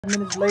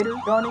Minutes later,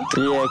 Johnny.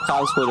 Yeah,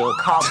 cops pulled up.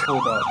 Cop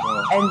pulled up,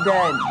 bro. And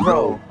then,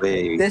 bro,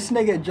 no this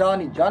nigga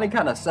Johnny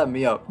kind of set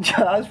me up.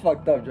 I was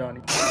fucked up, Johnny.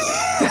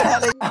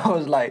 I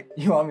was like,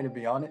 you want me to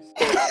be honest?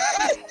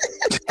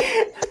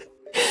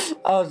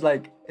 I was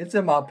like, it's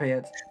in my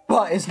pants,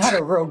 but it's not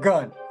a real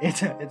gun.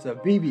 It's a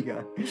BB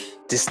gun.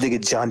 This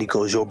nigga Johnny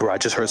goes, yo, bro, I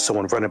just heard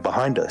someone running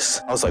behind us.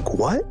 I was like,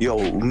 what?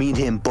 Yo, me and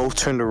him both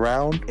turned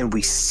around and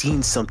we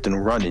seen something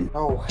running.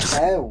 Oh,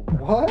 hell,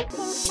 what?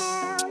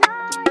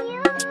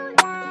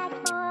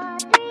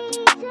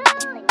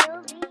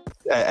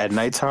 At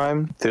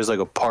nighttime, there's like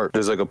a park.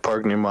 There's like a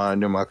park near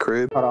my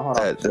crib. Hold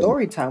on.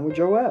 Story time with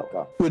Joel.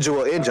 Go. With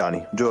Joel and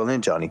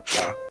Johnny.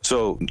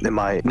 So in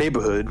my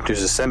neighborhood,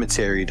 there's a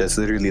cemetery that's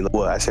literally like,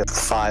 I said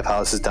 5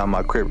 houses down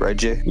my crib, right,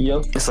 Jay?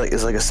 Yep. It's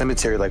like a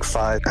cemetery like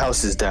 5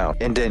 houses down.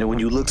 And then when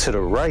you look to the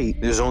right,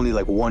 there's only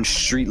like 1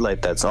 street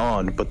light that's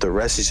on, but the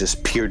rest is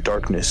just pure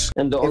darkness.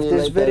 And the only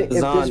light that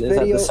is on is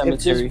at the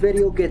cemetery. If this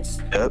video gets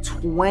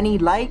 20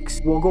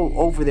 likes, we'll go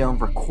over there and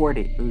record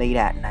it late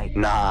at night.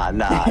 Nah.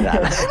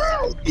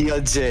 Yo,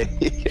 Jay.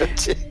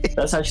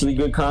 That's actually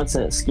good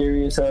content.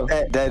 Scary as hell.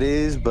 That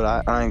is,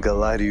 but I ain't gonna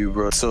lie to you,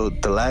 bro. So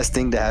the last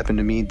thing that happened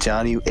to me and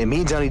Johnny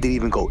didn't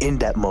even go in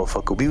that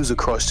motherfucker. We was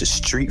across the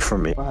street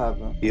from it. What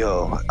happened?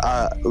 Yo,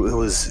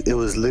 it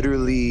was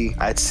literally,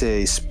 I'd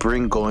say,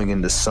 spring going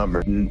into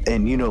summer,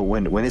 and you know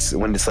when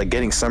it's like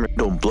getting summer, it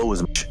don't blow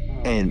as much.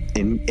 And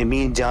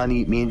me and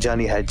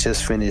Johnny had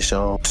just finished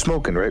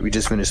smoking, right? We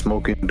just finished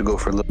smoking to go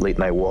for a late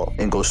night walk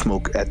and go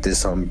smoke at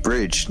this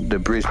bridge, the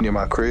bridge near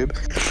my crib,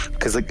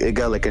 cause like it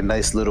got like a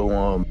nice little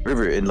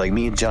river, and like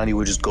me and Johnny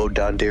would just go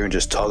down there and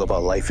just talk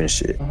about life and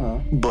shit.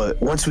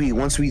 But once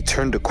we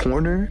turned the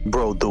corner,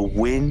 bro, the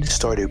wind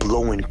started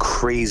blowing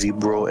crazy,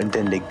 bro, and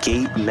then the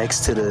gate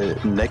next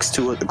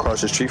to it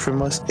across the street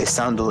from us, it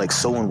sounded like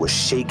someone was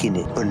shaking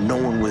it, but no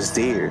one was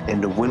there,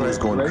 and the wind was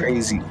going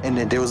crazy. And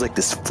then there was like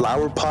this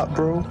flower pot,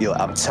 bro. Yo,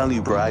 I'm telling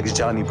you, bro, I asked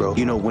Johnny, bro,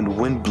 you know when the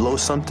wind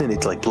blows something,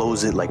 it like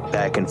blows it like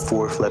back and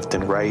forth, left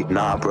and right.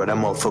 Nah, bro, that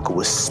motherfucker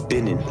was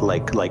spinning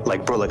like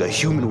bro, like a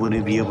human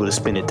wouldn't be able to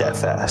spin it that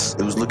fast.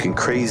 It was looking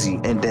crazy.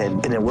 And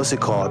then what's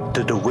it called,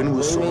 the wind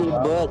was so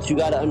loud. But you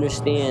gotta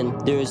understand,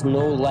 there is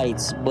no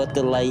lights but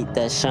the light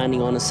that's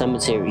shining on the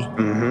cemetery.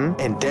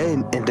 And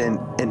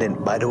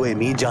then by the way,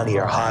 me and Johnny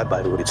are high,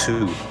 by the way,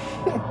 too.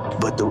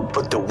 But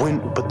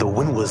the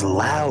wind was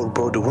loud,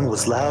 bro. The wind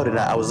was loud, and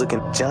I was looking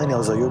at Johnny. I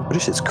was like, yo,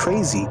 this shit's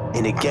crazy.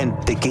 And again,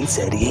 the gate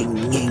said ying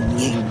ying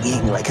ying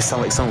ying, like it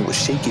sounded like someone was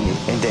shaking it.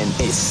 And then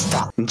it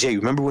stopped. And Jay,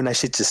 remember when that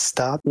shit just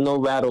stopped? No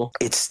rattle.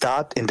 It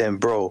stopped, and then,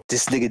 bro,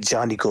 this nigga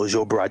Johnny goes,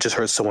 yo, bro, I just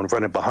heard someone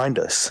running behind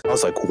us. I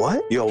was like,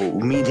 what? Yo,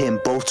 me and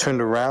him both turned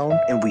around,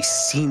 and we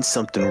seen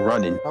something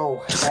running.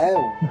 Oh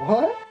hell,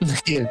 what?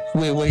 Yeah.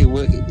 Wait.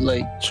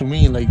 Like to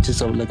me, like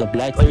just like a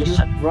black figure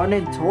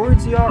running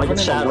towards y'all, like running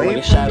a shadow, away like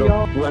a from shadow.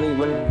 y'all. Running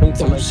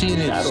to I'm like seeing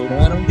it.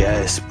 shadow.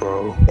 Yes,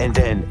 bro. And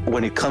then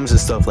when it comes to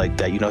stuff like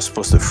that, you're not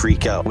supposed to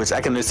freak out, which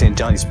I can understand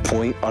Johnny's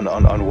point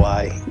on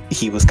why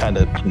he was kind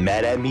of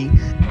mad at me.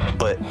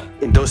 But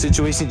in those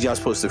situations, you're not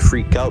supposed to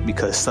freak out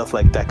because stuff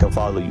like that can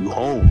follow you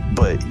home.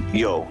 But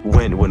yo,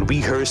 when we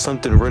heard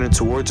something running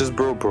towards us,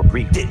 bro,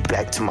 we did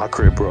back to my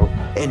crib, bro.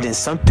 And then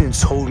something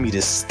told me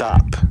to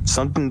stop.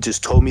 Something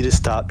just told me to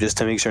stop just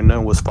to make sure no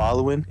one was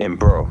following. And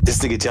bro, this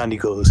nigga Johnny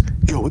goes,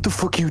 yo, what the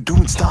fuck are you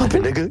doing? Stop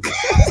it, nigga.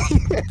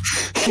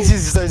 he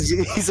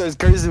starts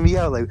cursing me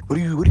out like, what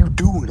are you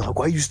doing? Like,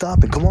 why are you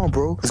stopping? Come on,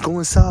 bro, let's go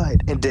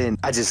inside. And then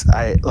I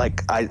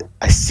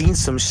seen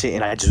some shit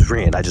and I just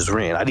ran. I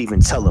didn't even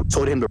tell him.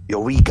 Told him, yo,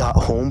 we got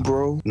home,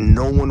 bro.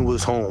 No one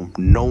was home.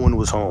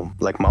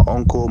 Like my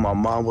uncle, my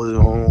mom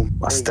wasn't home,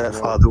 my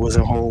stepfather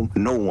wasn't home,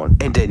 no one.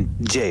 And then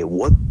Jay,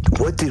 what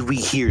did we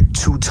hear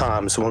 2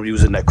 times when we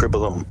was in that crib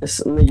alone? It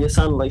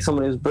sounded like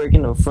somebody was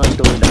breaking the front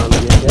door down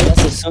again. Yeah,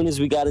 that's as soon as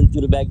we got in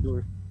through the back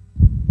door.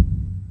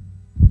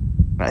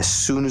 As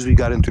soon as we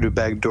got in through the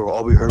back door,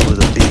 all we heard was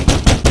a big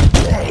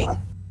bang.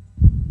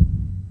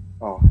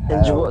 Oh,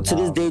 and Joel, to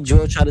this day,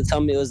 Joel tried to tell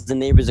me it was the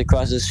neighbors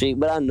across the street,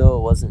 but I know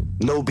it wasn't.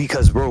 No,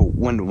 because bro,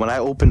 when I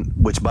opened,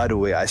 which by the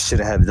way, I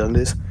shouldn't have done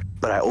this,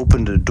 but I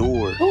opened the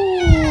door. We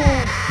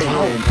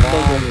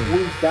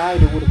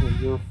died, it would have been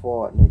your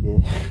fault,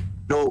 nigga.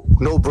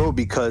 No, bro,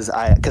 because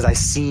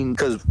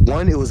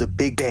one, it was a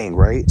big bang,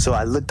 right? So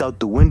I looked out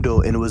the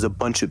window and it was a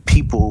bunch of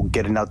people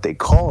getting out their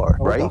car,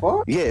 right?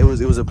 Yeah, it was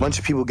a bunch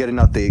of people getting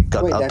out the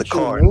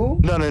car. No.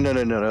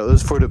 It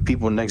was for the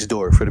people next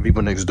door.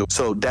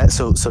 So that's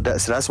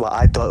why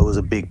I thought it was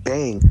a big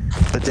bang.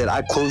 But then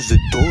I closed the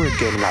door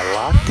again and I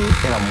locked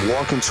it and I'm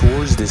walking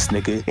towards this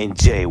nigga. And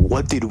Jay,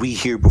 what did we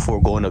hear before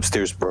going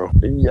upstairs, bro?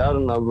 Yeah, I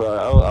don't know,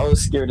 bro. I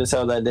was scared as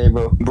hell that day,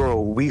 bro.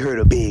 Bro, we heard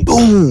a big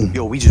boom.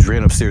 Yo, we just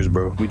ran upstairs, bro.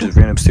 bro. We just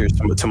ran upstairs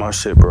to my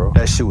shit, bro.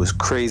 That shit was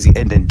crazy.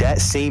 And then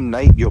that same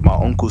night, yo, my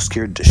uncle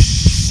scared the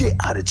shit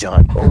out of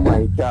Johnny. Oh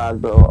my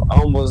god, bro. I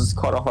almost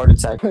caught a heart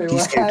attack. Wait, He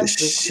what scared the happened?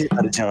 shit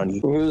out of Johnny.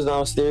 He was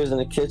downstairs in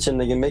the kitchen,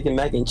 nigga, making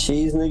mac and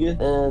cheese, nigga.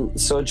 And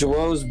so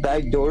Joel's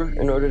back door,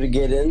 in order to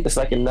get in, it's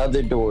like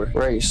another door,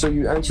 right? So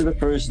you enter the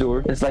first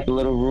door, it's like a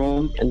little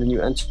room, and then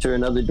you enter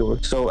another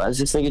door. So as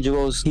this nigga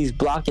Joel's, he's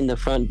blocking the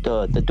front,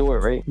 the door,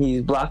 right?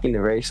 He's blocking it,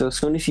 right? So as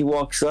soon as he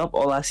walks up,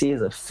 all I see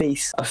is a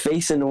face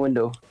in the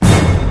window.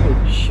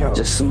 Yo.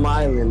 Just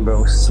smiling,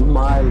 bro,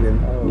 smiling.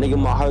 Nigga,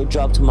 my heart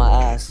dropped to my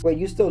ass. Wait,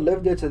 you still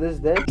live there to this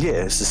day?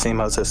 Yeah, it's the same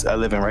house I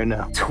live in right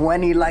now.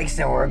 20 likes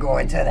and we're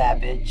going to that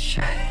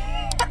bitch.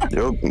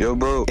 Yo,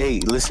 bro. Hey,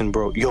 listen,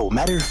 bro. Yo,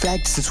 matter of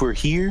fact, since we're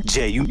here,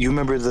 Jay, you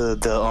remember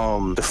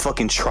the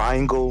fucking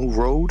triangle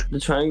road? The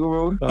triangle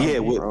road? Yeah,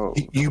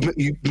 you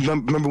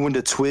remember when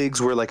the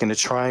twigs were like in a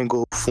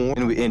triangle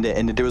form,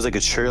 and there was like a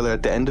trailer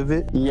at the end of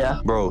it?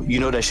 Yeah. Bro, you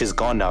know that shit's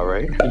gone now,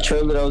 right? The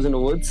trailer that was in the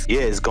woods?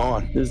 Yeah, it's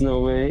gone. There's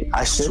no way.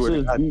 I swear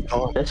to God, it's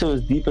gone. That shit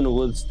was deep in the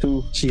woods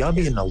too. See, I'll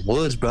be in the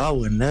woods, bro. I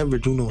would never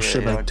do no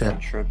shit like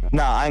that.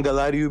 Nah, I ain't gonna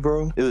lie to you,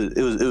 bro. It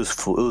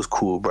was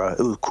cool, bro. It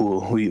was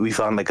cool. We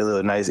found like a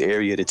little nice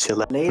area to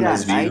chill at. Late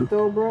Nice at view. night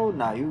though, bro?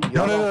 Nah, you.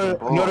 No.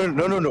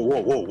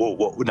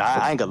 Whoa. Nah,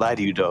 I ain't gonna lie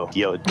to you though.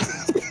 Yo,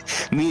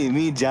 me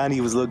and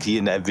Johnny was low-key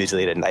in that bitch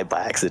late at night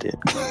by accident.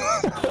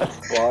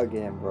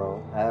 Vlogging,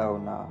 bro. Hell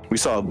nah. We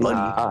saw a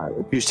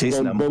bunny. He was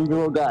chasing them.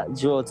 Then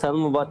Joel, tell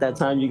them about that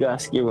time you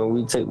got scared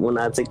when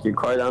I took your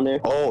car down there.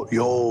 Oh,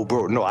 yo,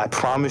 bro. No, I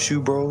promise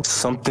you, bro.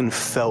 Something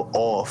fell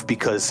off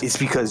because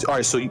all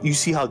right. So you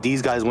see how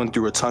these guys went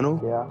through a tunnel?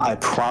 Yeah. I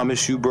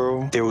promise you,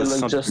 bro. There was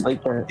something just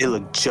like that. It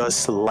looked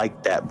just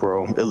like that,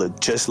 bro. It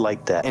looked just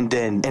like that. And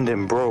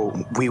then, bro,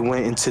 we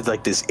went into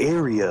like this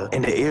area,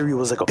 and the area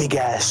was like a big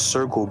ass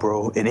circle,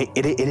 bro. And it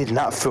did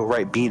not feel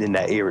right being in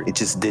that area. It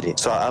just didn't.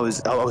 So I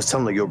was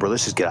telling like, yo, bro,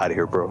 let's just get out of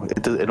here, bro.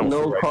 It don't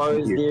no feel right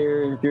cars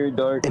there. You're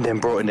dark. And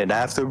then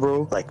after,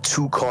 bro, like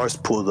 2 cars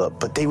pulled up,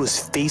 but they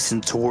was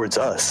facing towards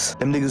us.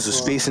 Them niggas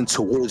was facing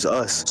towards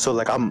us. So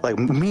like I'm like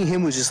me and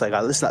him was just like,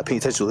 let's not pay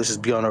attention. Let's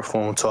just be on our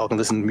phone, talking,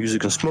 listen to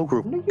music and smoke.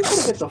 Nigga, you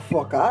better get the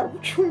fuck out.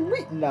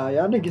 Nah,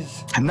 y'all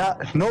niggas.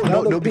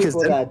 No, because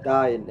people that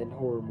die in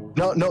horror movies.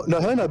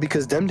 No,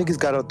 because them niggas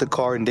got out the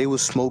car and they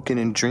was smoking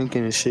and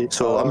drinking and shit.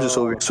 So I'm just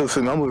over. So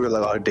for me, I'm over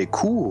like, oh, they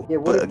cool. Yeah,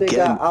 what if they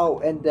got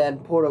out and then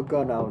pulled a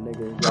gun out,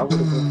 nigga? Y'all would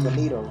have been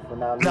finito for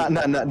not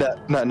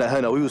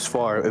leaving. No, we was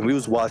far and we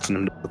was watching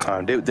them the whole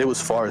time. They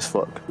was far as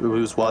fuck. We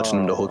was watching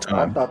them the whole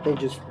time. I thought they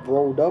just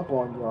rolled up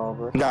on y'all,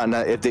 bro.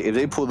 Nah. If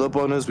they pulled up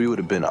on us, we would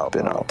have been out.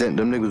 Them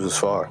niggas was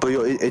far. But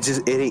yo,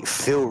 it ain't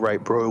feel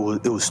right, bro.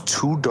 It was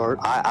too dark.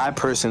 I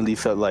personally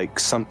felt like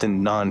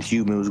something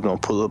non-human was gonna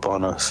pull up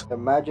on us.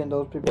 Imagine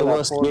those people It that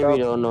was pulled scary up.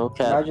 though, no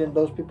cap. Imagine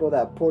those people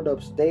that pulled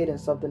up, stayed, and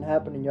something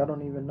happened and y'all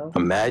don't even know.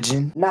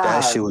 Imagine. Nah,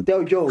 that shit was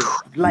yo,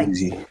 like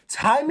crazy.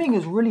 timing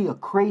is really a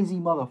crazy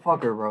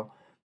motherfucker, bro.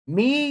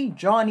 Me,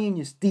 Johnny, and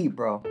your Steve,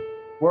 bro.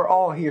 We're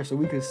all here so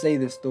we could say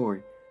this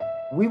story.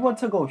 We went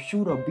to go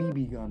shoot a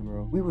BB gun,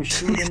 bro. We was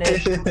shooting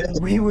it.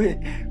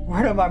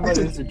 Word of my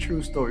brother, it's a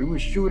true story. We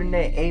was shooting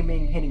it,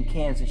 aiming, hitting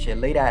cans and shit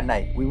late at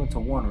night. We went to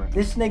Warner.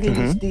 This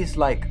nigga, Steve's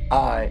like,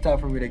 alright, time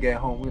for me to get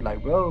home. We're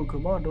like, bro,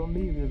 come on, don't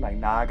leave. He's like,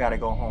 nah, I gotta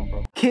go home,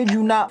 bro. Kid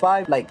you not,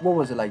 5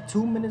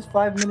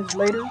 minutes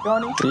later,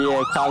 Johnny?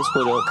 Yeah, cops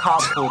pulled up.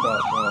 Cops pulled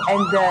up, bro.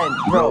 And then,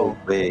 bro,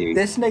 way.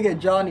 this nigga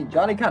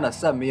Johnny kind of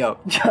set me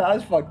up. I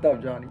was fucked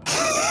up, Johnny.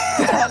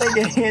 That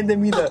nigga handed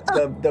me the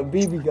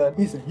BB gun.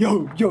 He said,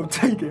 yo,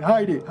 take it,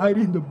 hide it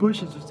in the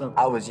bushes or something.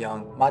 I was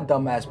young. My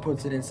dumb ass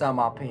puts it inside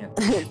my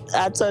pants.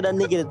 I told that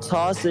nigga to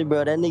toss it,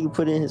 bro. That nigga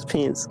put it in his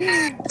pants.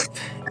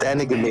 That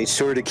nigga made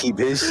sure to keep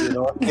his shit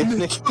on.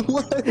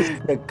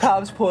 The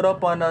cops pulled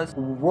up on us.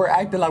 We're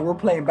acting like we're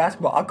playing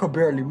basketball. I could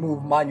barely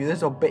move, mind you.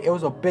 It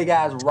was a big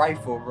ass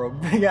rifle, bro.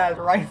 Big ass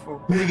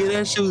rifle. Nigga,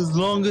 that shit was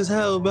long as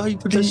hell, bro. How you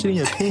put that shit in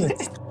your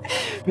pants?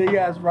 Big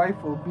ass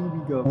rifle,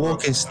 BB gun.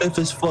 Walking stiff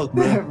as fuck,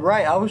 bro.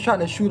 Right, I was trying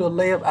to shoot a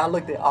layup. I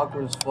looked at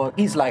awkward as fuck.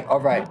 He's like,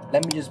 all right,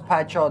 let me just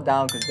pat y'all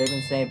down because they've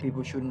been saying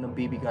people shooting a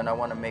BB gun. I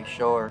want to make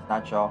sure,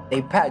 not y'all.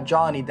 They pat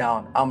Johnny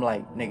down. I'm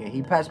like, nigga,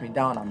 he passed me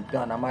down. I'm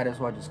done. I might as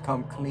well just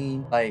come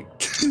clean.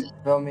 Like,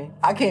 feel me?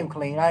 I came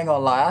clean. I ain't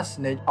gonna lie. I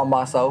snitched on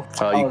myself.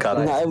 Oh, you caught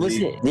Nah, it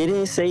wasn't. They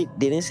didn't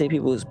say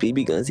people was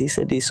BB guns. They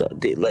said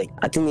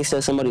I think they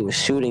said somebody was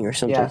shooting or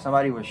something. Yeah,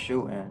 somebody was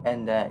shooting.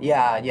 And then,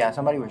 yeah,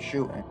 somebody was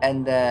shooting.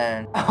 And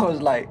then I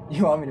was like,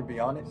 you want me to be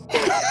honest?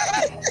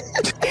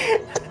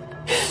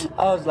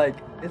 I was like,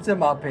 it's in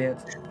my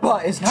pants,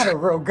 but it's not a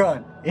real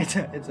gun. It's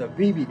a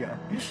BB gun.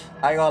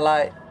 I ain't gonna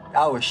lie,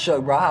 I was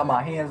shook, bro. I had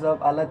my hands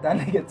up. I let that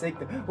nigga take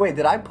the. Wait,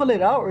 did I pull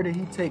it out or did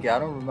he take it? I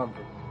don't remember.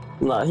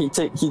 Nah, he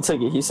took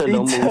it. He said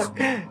don't move.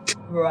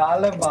 Bro, I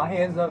left my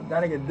hands up.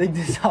 That nigga digged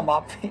inside my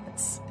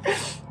pants.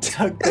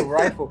 Took the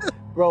rifle.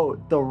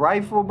 Bro, the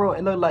rifle, bro,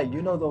 it looked like,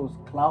 you know those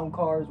clown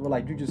cars where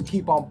like you just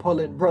keep on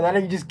pulling? Bro, that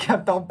nigga just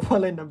kept on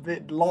pulling a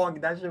bit long.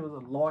 That shit was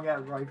a long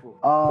ass rifle.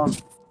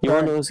 You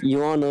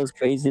want those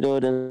crazy though?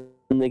 Them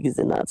niggas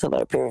did not tell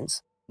our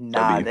parents.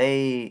 Nah,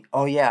 they.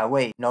 Oh yeah,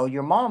 wait. No,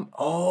 your mom.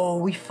 Oh,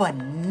 we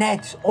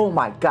finesse. Oh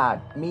my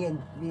god, me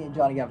and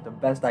Johnny have the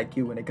best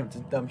IQ when it comes to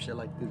dumb shit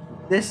like this.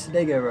 This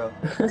nigga, bro.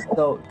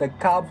 So the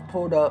cops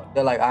pulled up.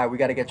 They're like, all right, we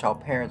gotta get y'all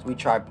parents. We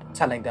tried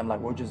telling them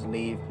like, we'll just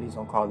leave. Please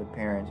don't call the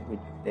parents.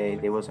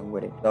 They wasn't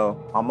with it.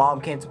 So my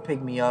mom came to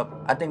pick me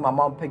up. I think my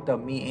mom picked up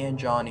me and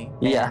Johnny.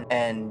 Yeah.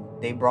 And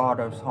they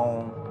brought us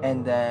home.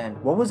 And then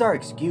what was our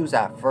excuse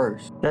at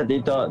first? That they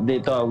thought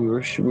we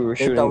were shooting.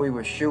 They thought we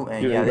were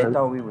shooting. Yeah, they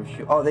thought we were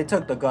shooting. Oh, they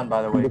took the gun,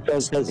 by the way.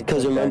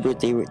 Because remember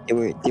they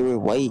were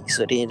white,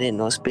 so they didn't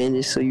know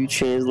Spanish, so you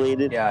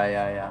translated.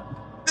 Yeah.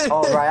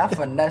 Oh, right, I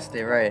finessed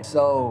it, right.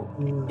 So,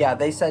 yeah,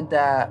 they said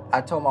that,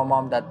 I told my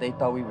mom that they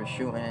thought we were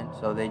shooting,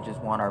 so they just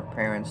want our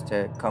parents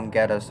to come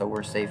get us so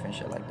we're safe and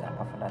shit like that.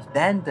 I finessed.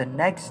 Then the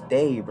next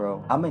day,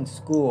 bro, I'm in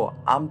school.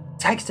 I'm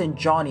texting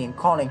Johnny and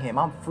calling him.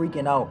 I'm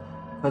freaking out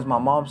because my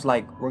mom's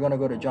like, we're gonna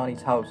go to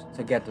Johnny's house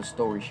to get the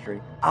story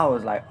straight. I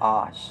was like,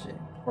 ah, shit,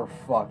 we're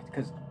fucked.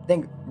 Because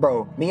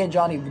bro, me and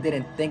Johnny, we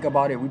didn't think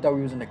about it. We thought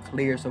we was in the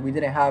clear, so we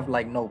didn't have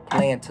like no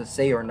plan to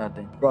say or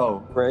nothing,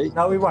 bro. Right.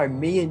 Now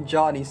me and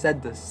Johnny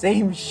said the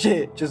same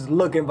shit, just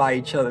looking at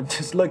each other,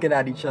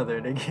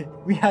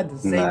 nigga. We had the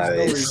same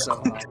story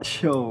somehow.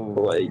 Yo,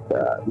 like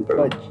that,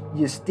 bro. But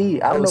you,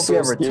 Steve, I don't know if we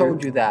ever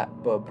told you that,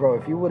 but bro,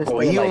 if you would have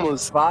stayed like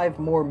almost 5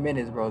 more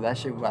minutes, bro, that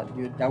shit that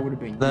would have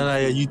been. Nah,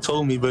 yeah, you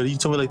told me, but you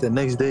told me like the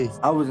next day.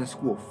 I was in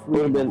school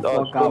freaking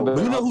fuck out. But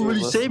you know who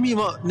really saved me,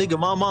 nigga?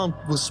 My mom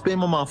was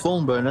spamming my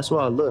phone, bro, and that's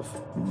why I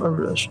left.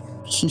 Remember that shit?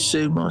 She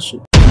saved my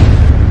shit.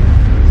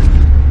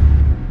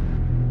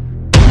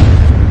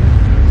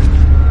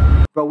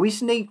 Bro, we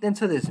sneaked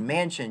into this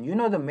mansion. You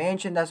know the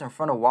mansion that's in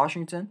front of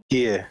Washington?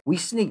 Yeah. We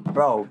sneaked,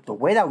 bro. The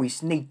way that we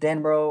sneaked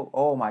in, bro.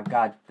 Oh my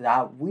god,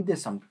 we did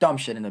some dumb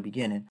shit in the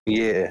beginning.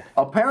 Yeah.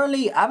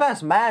 Apparently, I've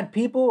asked mad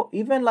people,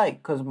 even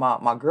like, cause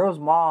my girl's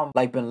mom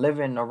like been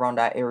living around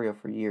that area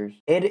for years.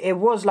 It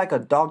was like a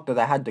doctor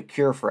that had the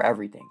cure for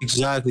everything.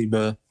 Exactly,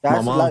 bro.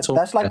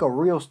 That's like a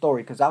real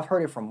story, cause I've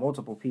heard it from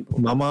multiple people.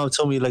 My mom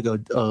told me like a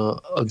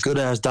good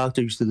ass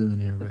doctor used to live in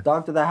here, bro. The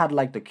doctor that had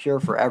like the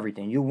cure for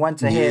everything. You went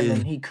to him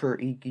and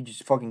he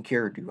just fucking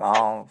cured you. I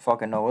don't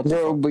fucking know what.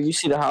 Bro, but you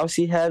see the house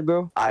he had,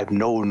 bro? I have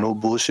no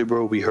bullshit,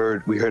 bro. We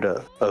heard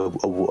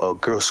a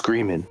girl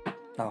screaming.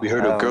 Oh, we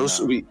heard a girl.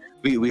 No.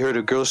 We heard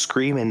a girl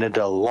scream, and then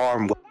the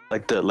alarm,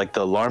 like the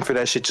alarm for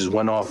that shit just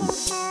went off, bro.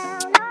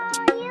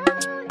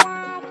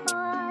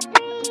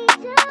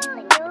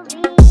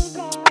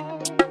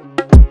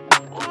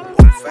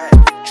 Fat,